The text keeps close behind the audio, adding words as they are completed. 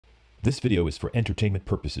This video is for entertainment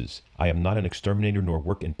purposes. I am not an exterminator nor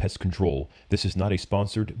work in pest control. This is not a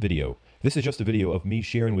sponsored video. This is just a video of me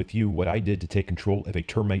sharing with you what I did to take control of a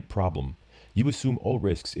termite problem. You assume all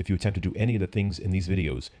risks if you attempt to do any of the things in these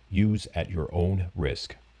videos. Use at your own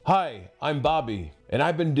risk. Hi, I'm Bobby, and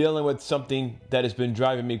I've been dealing with something that has been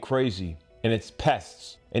driving me crazy, and it's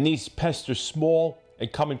pests. And these pests are small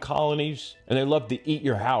and come in colonies, and they love to eat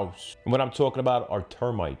your house. And what I'm talking about are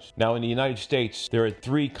termites. Now, in the United States, there are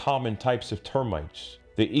 3 common types of termites: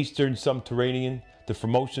 the eastern subterranean, the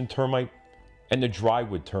Formosan termite, and the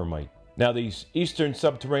drywood termite. Now, these eastern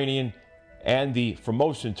subterranean and the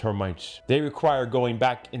Formosan termites, they require going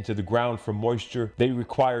back into the ground for moisture. They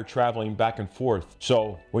require traveling back and forth.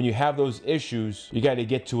 So when you have those issues, you got to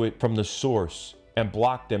get to it from the source and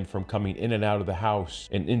block them from coming in and out of the house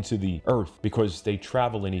and into the earth, because they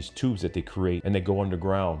travel in these tubes that they create and they go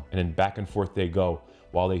underground, and then back and forth they go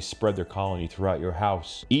while they spread their colony throughout your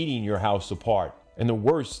house, eating your house apart. And the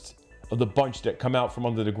worst of the bunch that come out from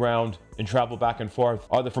under the ground and travel back and forth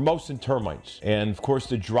are the Formosan termites. And of course,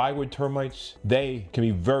 the drywood termites, they can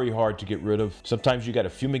be very hard to get rid of. Sometimes you got to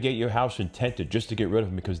fumigate your house and tent it just to get rid of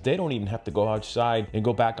them, because they don't even have to go outside and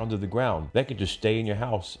go back under the ground. They can just stay in your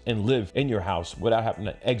house and live in your house without having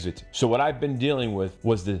to exit. So what I've been dealing with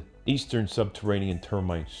was the eastern subterranean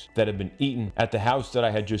termites that have been eaten at the house that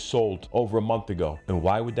I had just sold over a month ago. And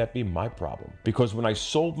why would that be my problem? Because when I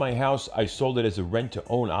sold my house, I sold it as a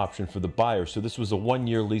rent-to-own option for the buyer. So this was a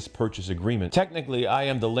 1-year lease purchase agreement. Technically, I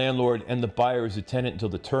am the landlord and the buyer is a tenant until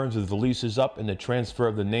the terms of the lease is up and the transfer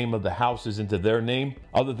of the name of the house is into their name.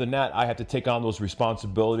 Other than that, I have to take on those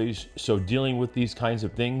responsibilities. So dealing with these kinds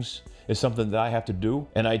of things is something that I have to do.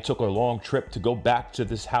 And I took a long trip to go back to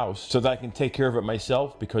this house so that I can take care of it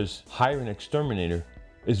myself, because hiring an exterminator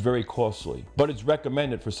is very costly. But it's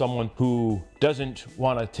recommended for someone who doesn't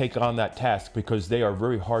want to take on that task, because they are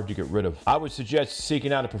very hard to get rid of. I would suggest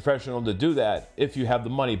seeking out a professional to do that if you have the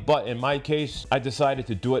money. But in my case, I decided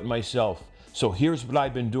to do it myself. So here's what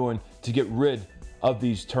I've been doing to get rid of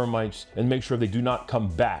these termites and make sure they do not come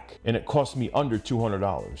back. And it cost me under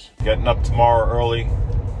 $200. Getting up tomorrow early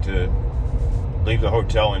to leave the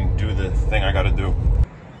hotel and do the thing I got to do.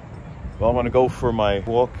 Well, I'm going to go for my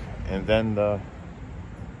walk and then I'm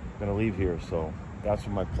going to leave here. So that's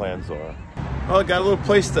what my plans are. Well, I got a little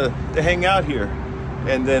place to hang out here,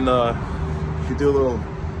 and then you can do a little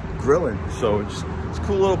grilling. So it's a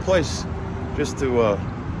cool little place just to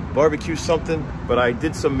barbecue something. But I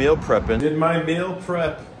did some meal prepping. Did my meal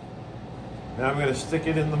prep. Now I'm going to stick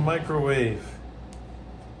it in the microwave.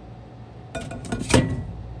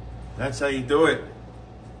 That's how you do it.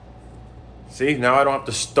 See, now I don't have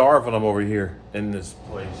to starve when I'm over here in this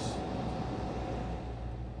place.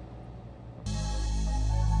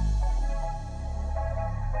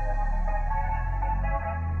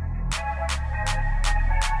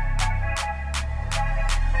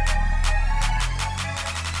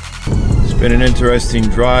 It's been an interesting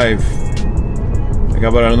drive. I got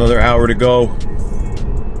about another hour to go.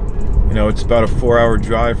 You know, it's about a 4-hour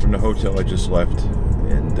drive from the hotel I just left.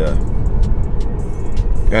 And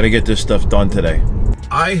got to get this stuff done today.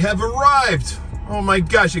 I have arrived. Oh my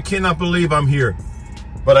gosh, I cannot believe I'm here.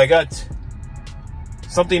 But I got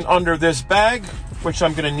something under this bag, which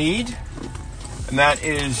I'm gonna need. And that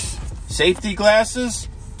is safety glasses.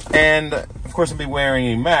 And of course I'll be wearing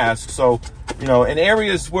a mask. So, you know, in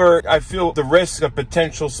areas where I feel the risk of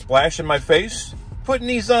potential splash in my face, putting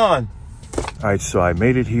these on. All right, so I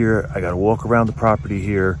made it here. I got to walk around the property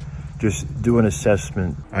here, just do an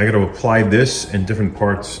assessment. I got to apply this in different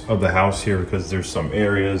parts of the house here, because there's some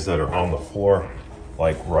areas that are on the floor,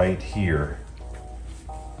 like right here.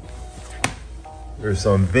 There's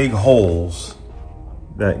some big holes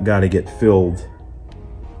that got to get filled.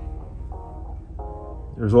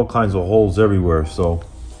 There's all kinds of holes everywhere, so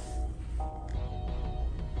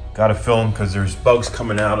got to fill them because there's bugs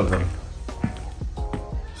coming out of them.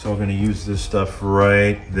 So I'm going to use this stuff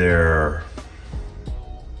right there.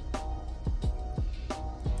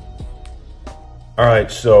 All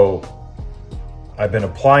right, so I've been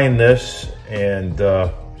applying this, and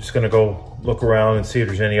just gonna go look around and see if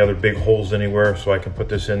there's any other big holes anywhere so I can put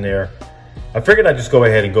this in there. I figured I'd just go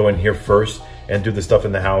ahead and go in here first and do the stuff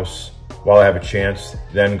in the house while I have a chance,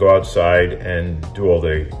 then go outside and do all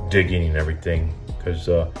the digging and everything, because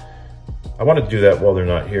I wanted to do that while they're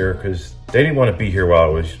not here, because they didn't want to be here while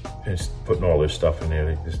I was just putting all this stuff in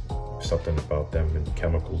there. They just, something about them and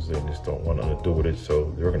chemicals, they just don't want to do with it.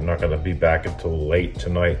 So they're not going to be back until late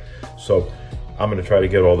tonight. So I'm going to try to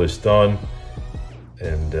get all this done,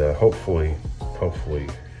 and hopefully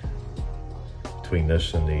between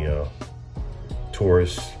this and the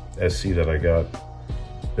Taurus SC that I got,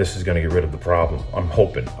 this is gonna get rid of the problem. I'm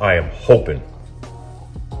hoping, I am hoping.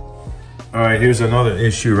 All right, here's another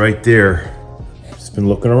issue right there. Just been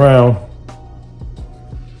looking around.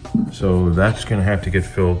 So that's gonna have to get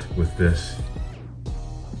filled with this.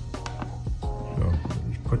 So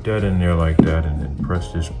just put that in there like that and then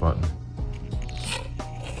press this button.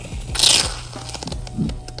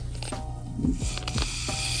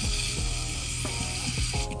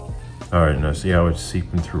 All right, now see how it's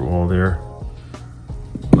seeping through all there?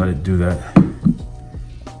 Let it do that.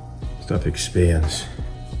 Stuff expands.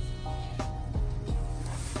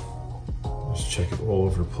 Just check it all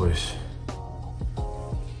over the place.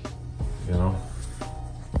 You know?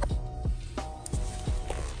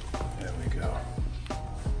 There we go.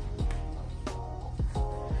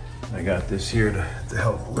 I got this here to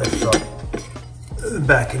help lift up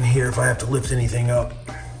back in here if I have to lift anything up.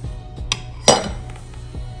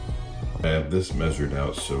 I have this measured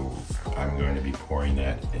out, so I'm going to be pouring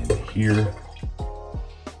that in here.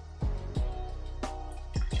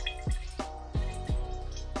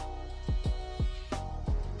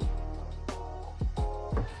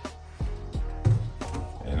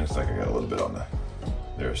 And it's like I got a little bit on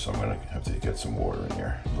there, so I'm gonna have to get some water in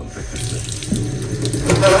here. A little bit just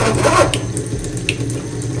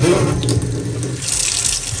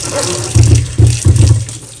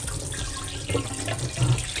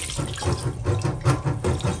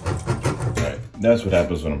That's what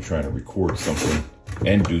happens when I'm trying to record something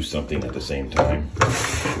and do something at the same time.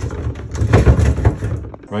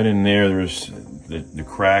 Right in there's the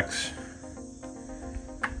cracks.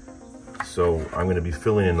 So I'm going to be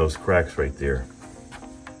filling in those cracks right there.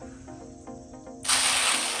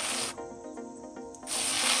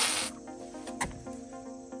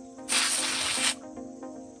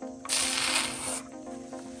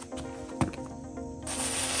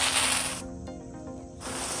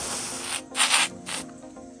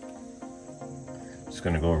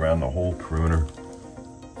 Going to go around the whole perimeter.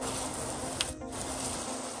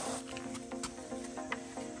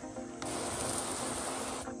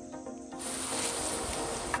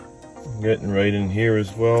 Getting right in here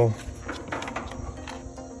as well.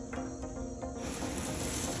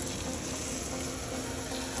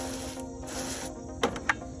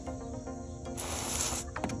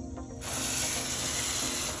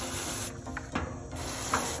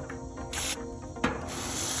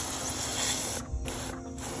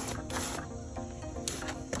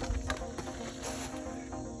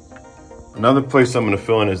 Another place I'm going to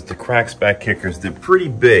fill in is the cracks back kickers. They're pretty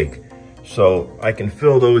big, so I can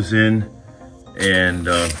fill those in, and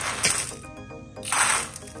yeah,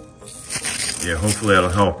 hopefully that'll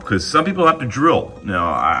help. Because some people have to drill. Now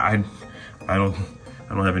I don't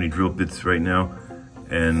have any drill bits right now,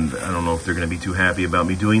 and I don't know if they're going to be too happy about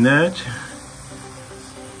me doing that.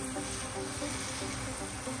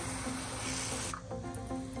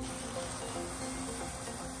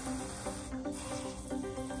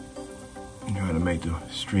 Trying to make the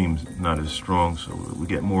streams not as strong, so we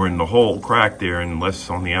get more in the whole crack there and less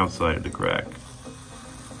on the outside of the crack.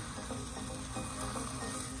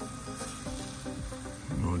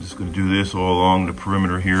 And we're just going to do this all along the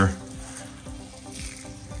perimeter here.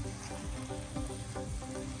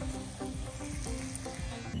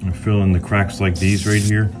 I'm going to fill in the cracks like these right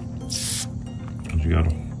here. You got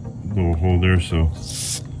a little hole there, so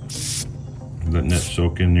letting that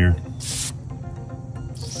soak in there.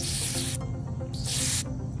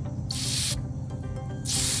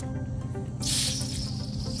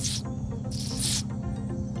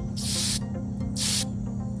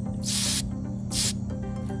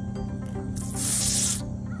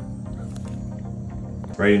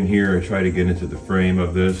 Right in here, I try to get into the frame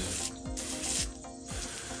of this.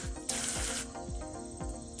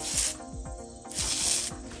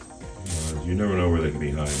 You never know where they can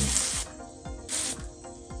be hiding.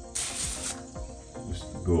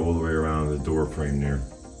 Just go all the way around the door frame there.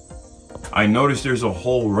 I noticed there's a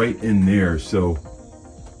hole right in there, so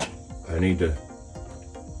I need to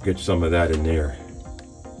get some of that in there.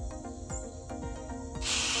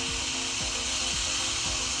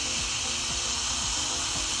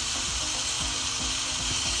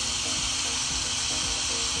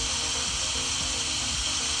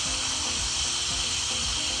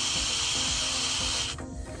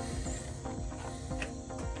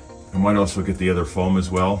 I might also get the other foam as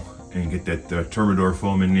well and get that Termidor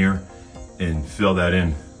foam in there and fill that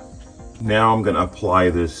in. Now I'm going to apply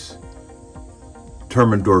this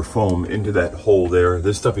Termidor foam into that hole there.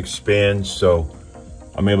 This stuff expands, so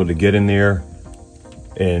I'm able to get in there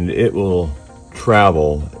and it will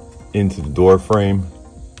travel into the door frame.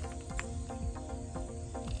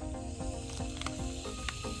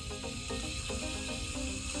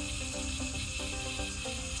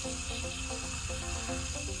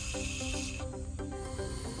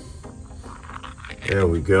 There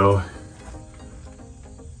we go.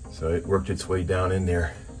 So it worked its way down in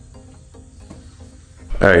there.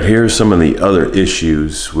 All right, here's some of the other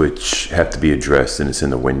issues which have to be addressed, and it's in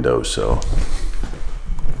the window, so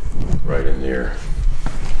right in there.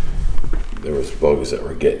 There was bugs that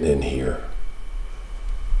were getting in here.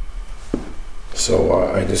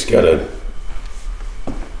 So I just gotta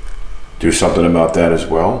do something about that as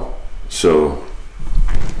well, so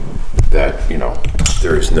that, you know,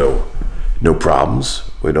 there's no problems.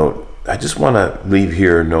 I just want to leave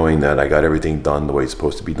here knowing that I got everything done the way it's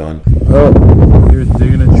supposed to be done. Oh, here's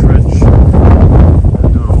digging a trench. I'll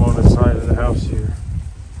do it along the side of the house here.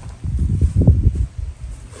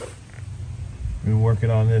 Been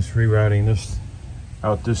working on this, rerouting this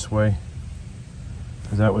out this way,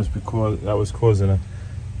 because that was causing the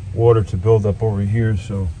water to build up over here.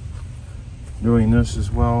 So doing this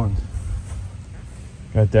as well, and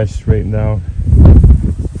got that straightened out.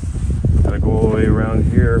 Gotta go all the way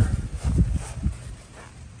around here.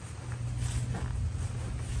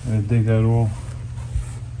 Gotta dig that all.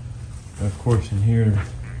 And of course in here,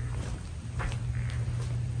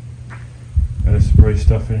 gotta spray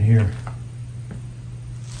stuff in here.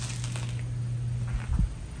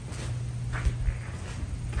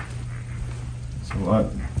 It's a lot.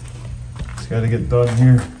 It's gotta get done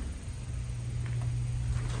here.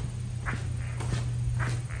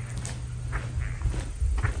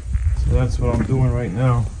 So that's what I'm doing right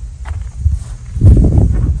now.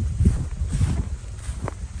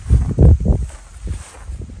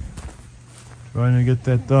 Trying to get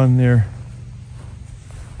that done there.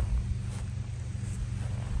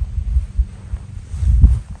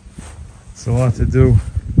 It's a lot to do.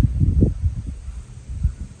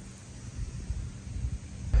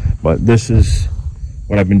 But this is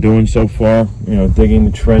what I've been doing so far. You know, digging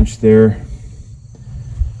the trench there.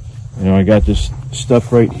 You know, I got this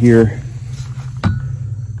stuff right here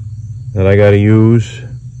that I gotta use.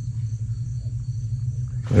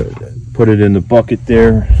 Put it in the bucket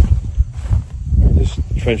there. Just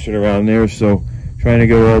trench it around there. So trying to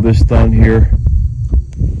get all this done here.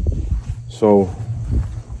 So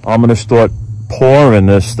I'm gonna start pouring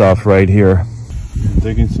this stuff right here.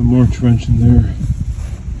 Digging some more trench in there.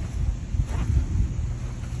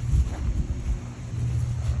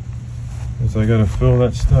 So I gotta fill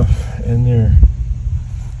that stuff in there.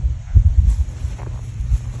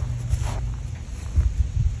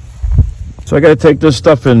 So I gotta take this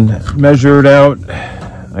stuff and measure it out.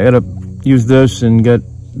 I gotta use this and get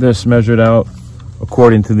this measured out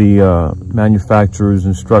according to the manufacturer's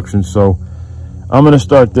instructions. So I'm gonna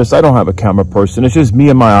start this. I don't have a camera person. It's just me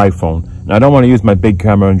and my iPhone. And I don't want to use my big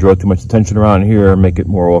camera and draw too much attention around here and make it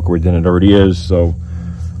more awkward than it already is. So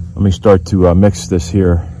let me start to mix this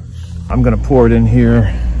here. I'm gonna pour it in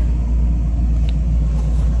here.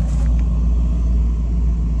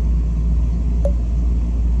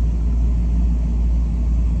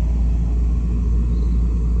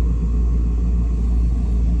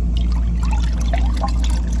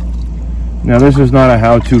 Now this is not a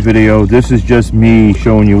how-to video. This is just me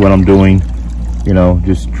showing you what I'm doing. You know,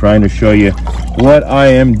 just trying to show you what I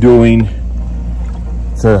am doing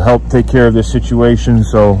to help take care of this situation.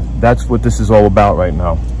 So that's what this is all about right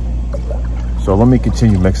now. So let me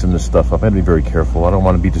continue mixing this stuff up. I have to be very careful. I don't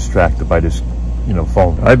want to be distracted by this, you know,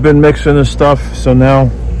 phone. I've been mixing this stuff, so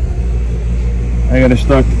now I got to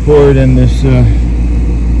start to pour it in this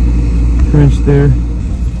trench there.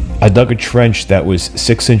 I dug a trench that was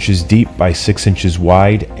 6 inches deep by 6 inches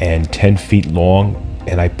wide and 10 feet long,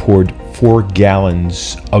 and I poured 4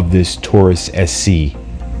 gallons of this Taurus SC.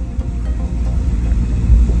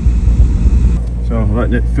 So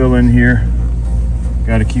letting it fill in here.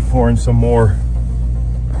 Got to keep pouring some more.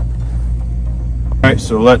 All right,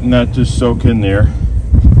 so letting that just soak in there.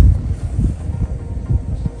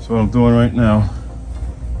 That's what I'm doing right now.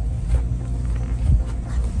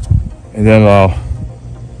 And then I'll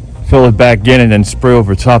fill it back in and then spray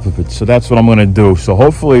over top of it. So that's what I'm going to do. So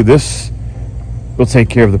hopefully this will take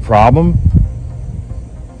care of the problem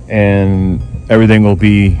and everything will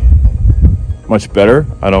be much better.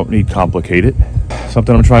 I don't need complicated.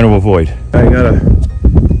 Something I'm trying to avoid. I gotta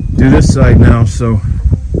do this side now, so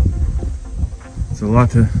it's a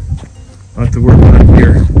lot to work on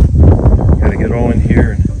here. Gotta get all in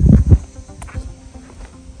here and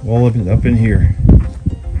all up in here,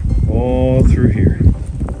 all through here.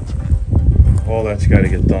 All that's got to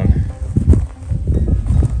get done.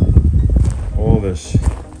 All this.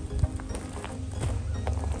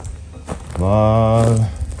 A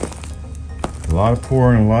lot of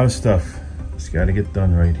pouring, a lot of stuff. It's got to get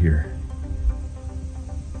done right here.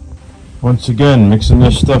 Once again, mixing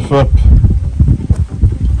this stuff up.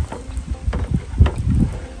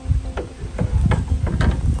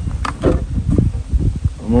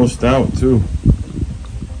 Almost out too.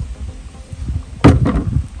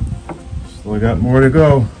 Still got more to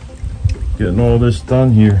go. Getting all this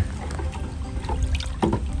done here.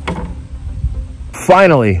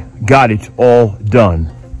 Finally got it all done.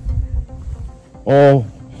 All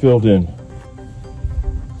filled in.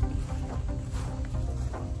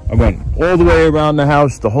 I went all the way around the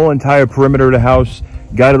house, the whole entire perimeter of the house,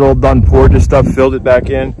 got it all done, poured the stuff, filled it back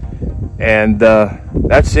in, and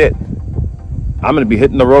that's it. I'm gonna be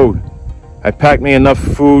hitting the road. I packed me enough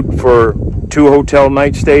food for 2 hotel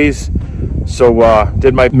night stays, so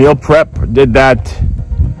did my meal prep, did that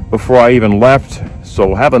before I even left,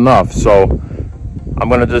 so have enough. So I'm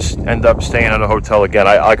gonna just end up staying at a hotel again.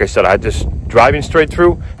 Like I said, I just driving straight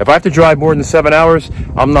through. If I have to drive more than 7 hours,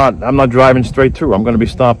 I'm not driving straight through. I'm gonna be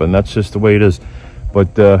stopping. That's just the way it is.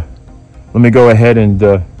 But let me go ahead and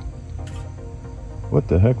what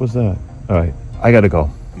the heck was that? All right, I gotta go.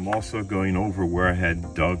 I'm also going over where I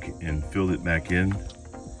had dug and filled it back in.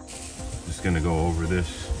 Just gonna go over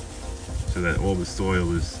this so that all the soil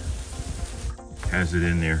has it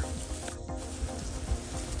in there.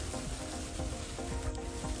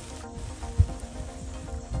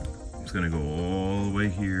 It's gonna go all the way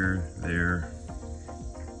here, there.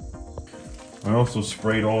 I also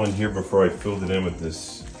sprayed all in here before I filled it in with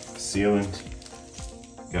this sealant.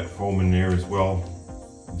 Got foam in there as well.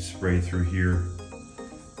 Sprayed through here.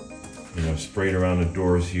 You know, sprayed around the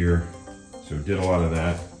doors here. So did a lot of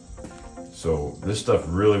that. So this stuff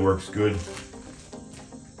really works good.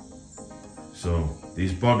 So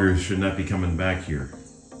these buggers should not be coming back here.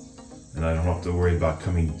 And I don't have to worry about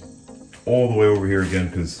coming all the way over here again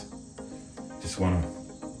because just want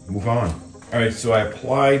to move on. All right, so I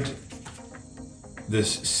applied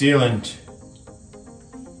this sealant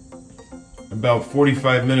about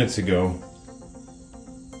 45 minutes ago.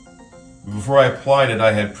 Before I applied it,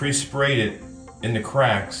 I had pre-sprayed it in the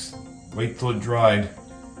cracks. Wait till it dried.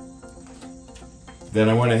 Then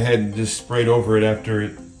I went ahead and just sprayed over it after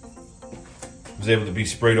it was able to be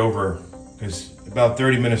sprayed over, because about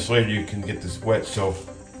 30 minutes later you can get this wet. So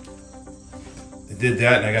I did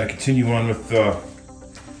that, and I got to continue on with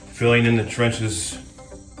filling in the trenches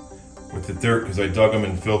with the dirt, because I dug them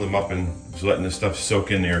and filled them up and was letting the stuff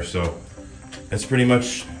soak in there. So that's pretty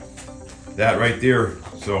much that right there.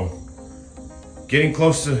 So getting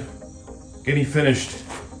close to getting finished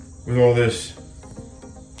with all this.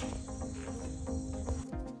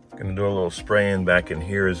 Gonna do a little spraying back in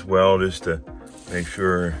here as well, just to make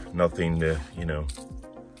sure nothing, you know,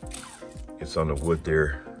 gets on the wood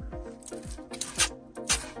there.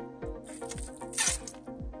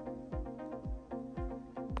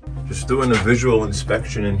 Just doing a visual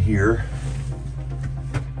inspection in here.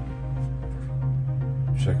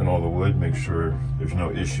 Checking all the wood, make sure there's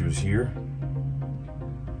no issues here.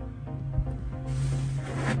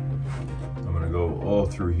 I'm gonna go all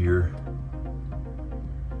through here.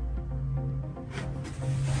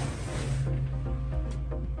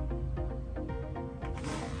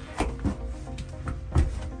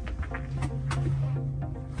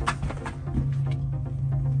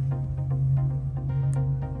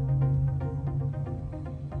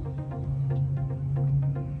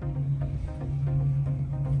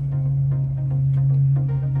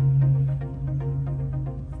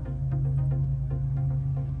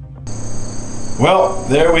 Well,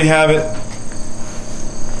 there we have it.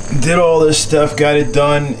 Did all this stuff, got it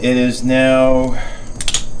done. It is now,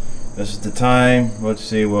 this is the time, let's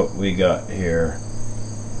see what we got here.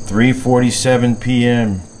 3:47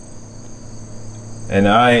 p.m. And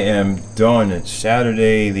I am done. It's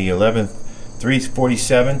Saturday the 11th,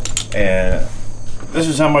 3:47, and this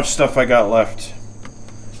is how much stuff I got left.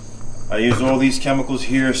 I used all these chemicals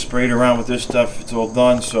here, sprayed around with this stuff, it's all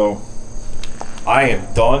done, so I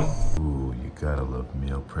am done. Gotta love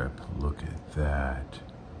meal prep. Look at that.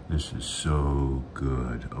 This is so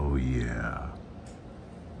good. Oh yeah.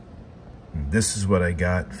 This is what I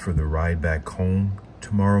got for the ride back home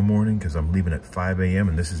tomorrow morning, because I'm leaving at 5 a.m.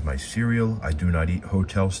 and this is my cereal. I do not eat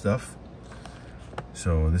hotel stuff.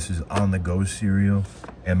 So this is on the go cereal,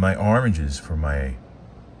 and my oranges for my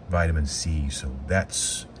vitamin C. So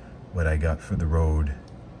that's what I got for the road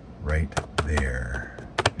right there.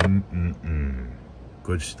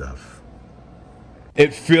 Good stuff.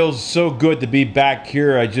 It feels so good to be back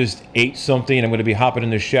here. I just ate something and I'm going to be hopping in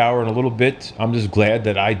the shower in a little bit. I'm just glad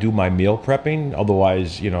that I do my meal prepping.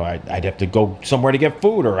 Otherwise, you know, I'd have to go somewhere to get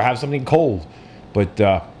food or have something cold. But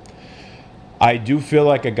I do feel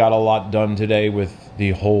like I got a lot done today with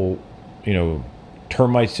the whole, you know,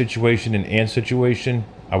 termite situation and ant situation.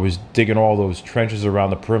 I was digging all those trenches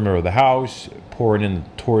around the perimeter of the house, pouring in the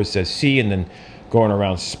Taurus SC, and then going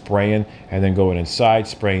around spraying and then going inside,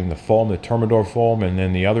 spraying the foam, the Termidor foam, and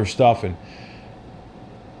then the other stuff. And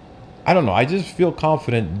I don't know. I just feel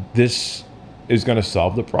confident this is going to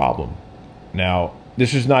solve the problem. Now,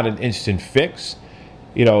 this is not an instant fix.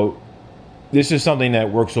 You know, this is something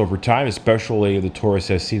that works over time, especially the Taurus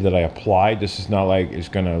SC that I applied. This is not like it's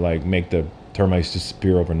going to like make the termites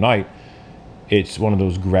disappear overnight. It's one of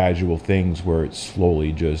those gradual things where it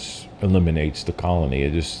slowly just eliminates the colony.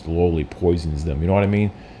 It just slowly poisons them. You know what I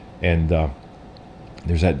mean? And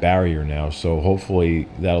there's that barrier now. So hopefully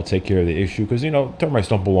that'll take care of the issue. Because, you know, termites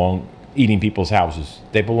don't belong eating people's houses.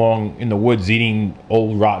 They belong in the woods eating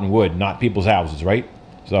old rotten wood, not people's houses, right?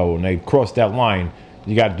 So when they cross that line,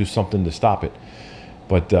 you got to do something to stop it.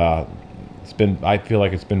 But I feel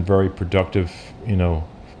like it's been very productive, you know,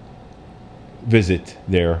 visit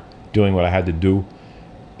there, doing what I had to do.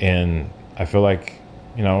 And I feel like,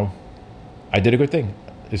 you know, I did a good thing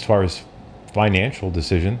as far as financial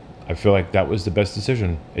decision. I feel like that was the best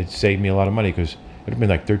decision. It saved me a lot of money, because it would have been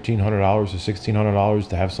like $1,300 or $1,600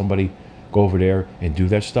 to have somebody go over there and do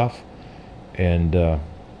that stuff. And I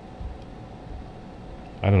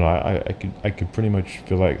don't know, I could pretty much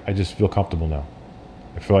feel like I just feel comfortable now.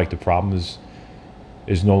 I feel like the problem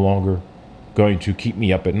is no longer going to keep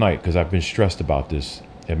me up at night, because I've been stressed about this.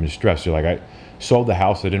 I've been stressed. So like, I sold the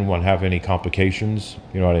house. I didn't want to have any complications.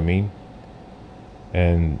 You know what I mean?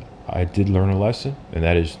 And I did learn a lesson, and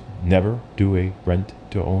that is never do a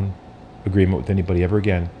rent-to-own agreement with anybody ever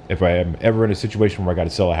again. If I am ever in a situation where I got to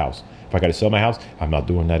sell a house, if I got to sell my house, I'm not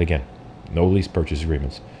doing that again. No lease purchase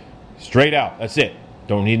agreements. Straight out. That's it.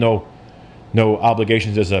 Don't need no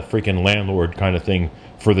obligations as a freaking landlord kind of thing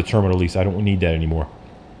for the terminal lease. I don't need that anymore.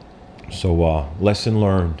 So lesson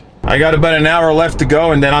learned. I got about an hour left to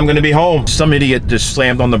go, and then I'm going to be home. Some idiot just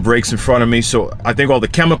slammed on the brakes in front of me, so I think all the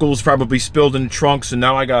chemicals probably spilled in the trunk, so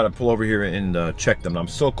now I got to pull over here and check them. I'm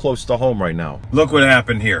so close to home right now. Look what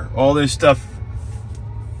happened here. All this stuff,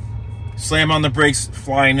 slam on the brakes,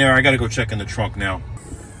 flying there. I got to go check in the trunk now.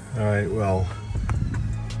 All right, well,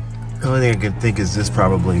 the only thing I can think is that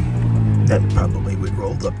probably we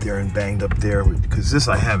rolled up there and banged up there, because this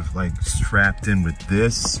I have like strapped in with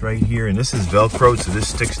this right here, and this is Velcro, so this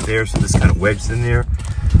sticks there, so this kind of wedged in there.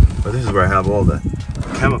 But this is where I have all the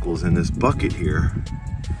chemicals in this bucket here,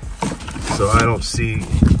 so I don't see,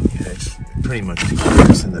 it's pretty much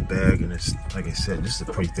this in the bag, and it's, like I said, this is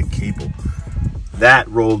a pretty thick cable. That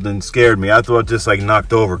rolled and scared me. I thought it just like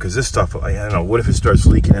knocked over, because this stuff, I don't know, what if it starts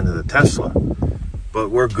leaking into the Tesla?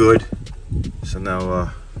 But we're good. So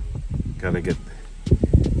now gotta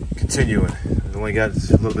continuing. I've only got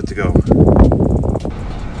a little bit to go.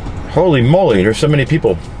 Holy moly, there's so many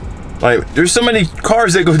people. Like, there's so many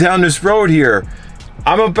cars that go down this road here.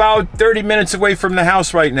 I'm about 30 minutes away from the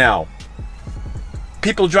house right now.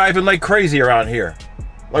 People driving like crazy around here.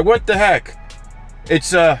 Like, what the heck?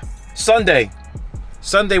 It's Sunday.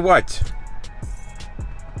 Sunday what?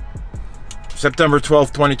 September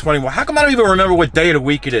 12th, 2021. How come I don't even remember what day of the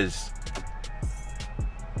week it is?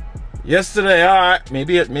 Yesterday, all right,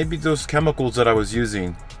 maybe those chemicals that I was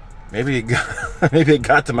using, maybe it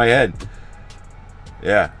got to my head.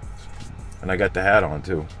 Yeah, and I got the hat on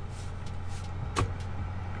too.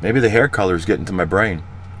 Maybe the hair color is getting to my brain,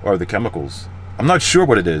 or the chemicals. I'm not sure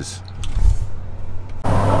what it is.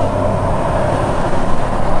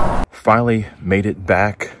 Finally made it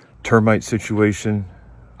back. Termite situation,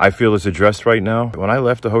 I feel, is addressed right now. When I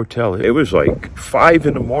left the hotel, it was like 5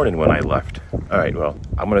 in the morning when I left. All right, well,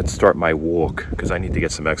 I'm gonna start my walk, because I need to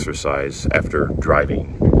get some exercise after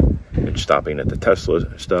driving and stopping at the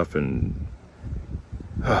Tesla stuff. And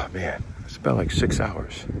oh man, it's about like 6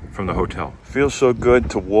 hours from the hotel. Feels so good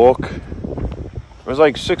to walk. It was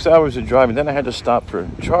like 6 hours of driving, then I had to stop for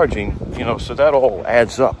charging, you know, so that all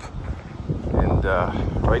adds up. And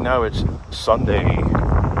right now it's Sunday,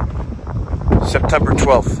 September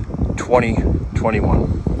 12th,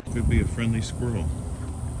 2021. Could be a friendly squirrel.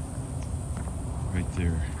 Right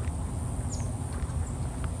there.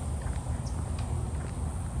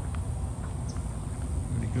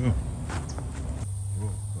 Where'd he go?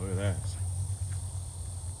 Whoa, look at that.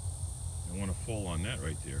 I want to fall on that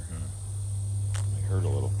right there, huh? Might hurt a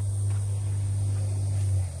little.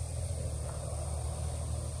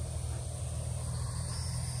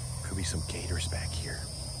 Could be some gators back here.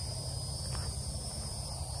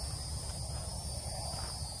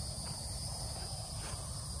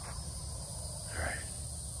 All right.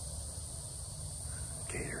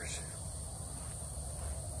 Gators.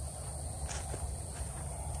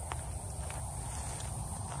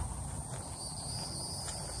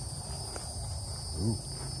 Ooh.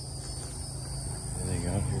 Anything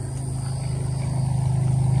out here?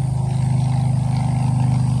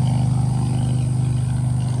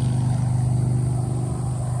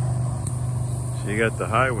 So you got the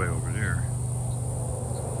highway over there.